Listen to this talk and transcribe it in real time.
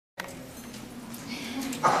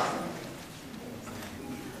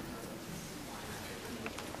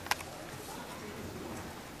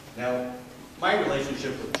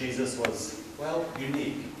relationship with Jesus was, well,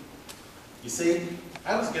 unique. You see,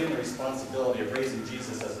 I was given the responsibility of raising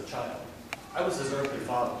Jesus as a child. I was his earthly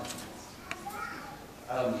father.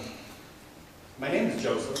 My name is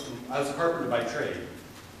Joesph. I was a carpenter by trade.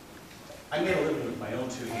 I made a living with my own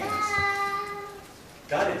two hands.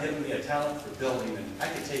 God had given me a talent for building, and I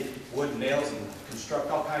could take wood and nails and construct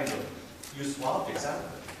all kinds of useful objects out of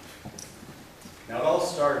it. Now, it all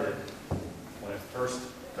started when I first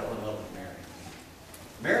fell in love with Mary.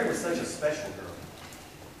 Mary was such a special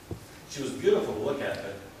girl. She was beautiful to look at,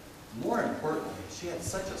 but more importantly, she had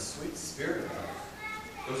such a sweet spirit about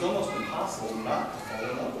her. It was almost impossible not to fall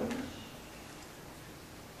in love with her.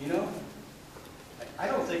 You know, I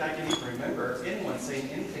don't think I can even remember anyone saying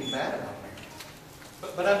anything bad about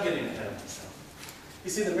Mary. But I'm getting ahead of myself. You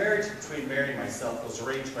see, the marriage between Mary and myself was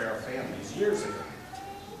arranged by our families years ago.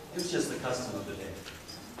 It was just the custom of the day.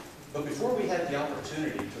 But before we had the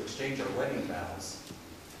opportunity to exchange our wedding vows,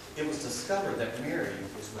 it was discovered that Mary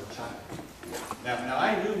was with child. Now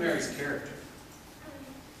I knew Mary's character.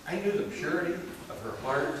 I knew the purity of her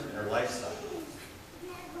heart and her lifestyle.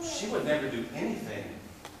 She would never do anything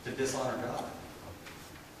to dishonor God,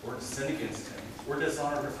 or to sin against him, or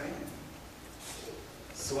dishonor her family.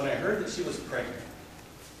 So when I heard that she was pregnant,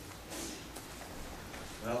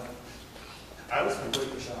 well, I was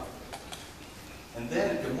completely shocked. And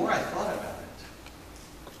then, the more I thought about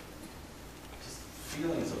it, just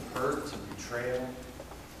feelings of hurt and betrayal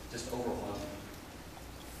just overwhelmed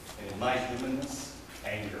me. And in my humanness,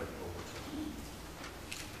 anger overtook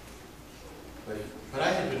me. But I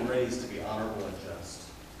had been raised to be honorable and just.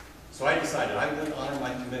 So I decided I would honor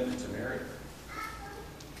my commitment to marry her.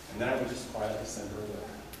 And then I would just quietly send her away.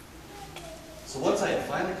 So once I had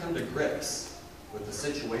finally come to grips with the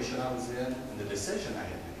situation I was in and the decision I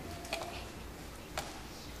had made,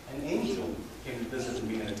 an angel came to visit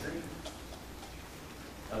me in a dream.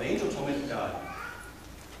 Now the angel told me that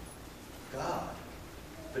God,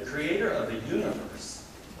 the creator of the universe,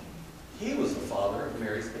 he was the father of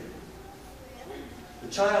Mary's baby. The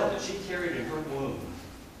child that she carried in her womb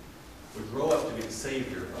would grow up to be the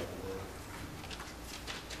Savior of the world.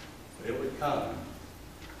 But it would come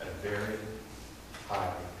at a very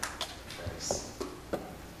high price.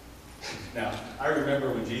 Now, I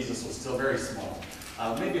remember when Jesus was still very small,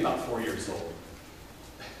 maybe about 4 years old.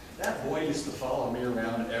 That boy used to follow me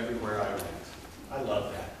around everywhere I went. I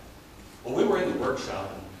loved that. Well, we were in the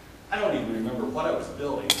workshop, and I don't even remember what I was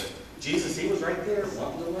building, but Jesus, he was right there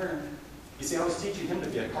wanting to learn. You see, I was teaching him to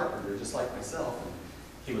be a carpenter just like myself, and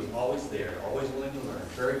he was always there, always willing to learn.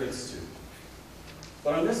 Very good student.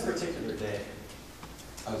 But on this particular day,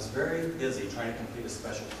 I was very busy trying to complete a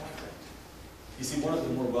special project. You see, one of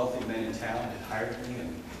the more wealthy men in town had hired me,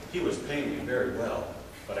 and he was paying me very well,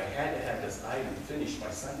 but I had to have this item finished by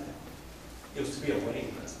Sunday. It was to be a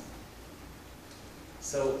wedding present.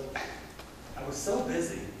 So I was so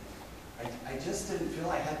busy, I just didn't feel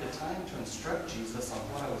I had the time to instruct Jesus on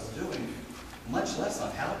what I was doing, much less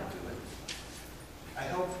on how to do it.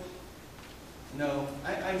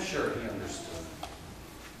 I'm sure he understood.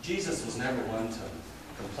 Jesus was never one to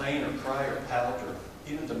complain or cry or pout or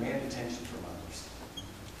even demand attention from others.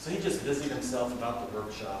 So he just busied himself about the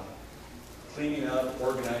workshop, cleaning up,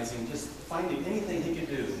 organizing, just finding anything he could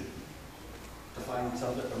do to find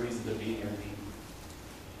a reason to be near me.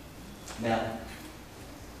 Now,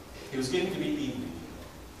 it was getting to be evening.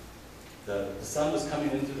 The sun was coming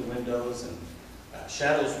in through the windows, and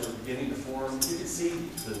shadows were beginning to form. You could see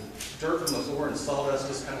the dirt from the floor and sawdust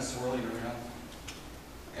just kind of swirling around.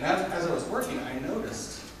 And as I was working, I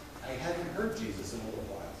noticed I hadn't heard Jesus in a little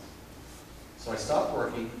while. So I stopped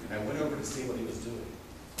working, and I went over to see what he was doing.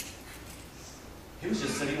 He was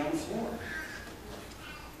just sitting on the floor.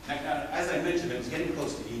 Now, as I mentioned, it was getting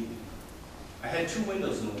close to evening. I had 2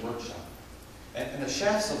 windows in the workshop, and the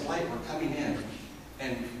shafts of light were coming in,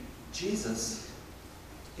 and Jesus,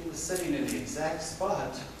 he was sitting in the exact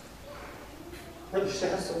spot where the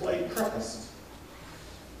shafts of light crossed.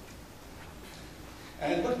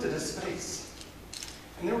 And I looked at his face,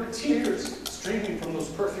 and there were tears streaming from those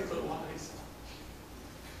perfect little eyes.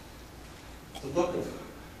 The look of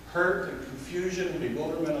hurt and confusion and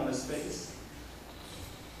bewilderment on his face.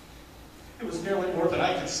 It was nearly more than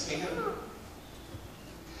I could stand.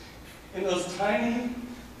 In those tiny,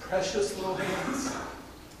 precious little hands,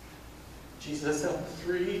 Jesus held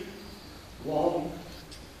 3 long,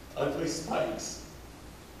 ugly spikes.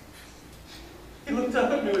 He looked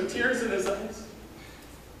up at me with tears in his eyes.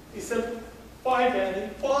 He said, "Why,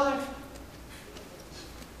 Daddy? Why?"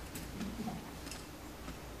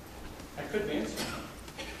 I couldn't answer him.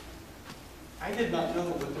 I did not know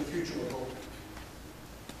what the future would hold.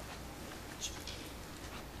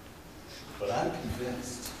 But I'm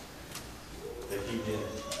convinced that he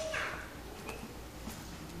did.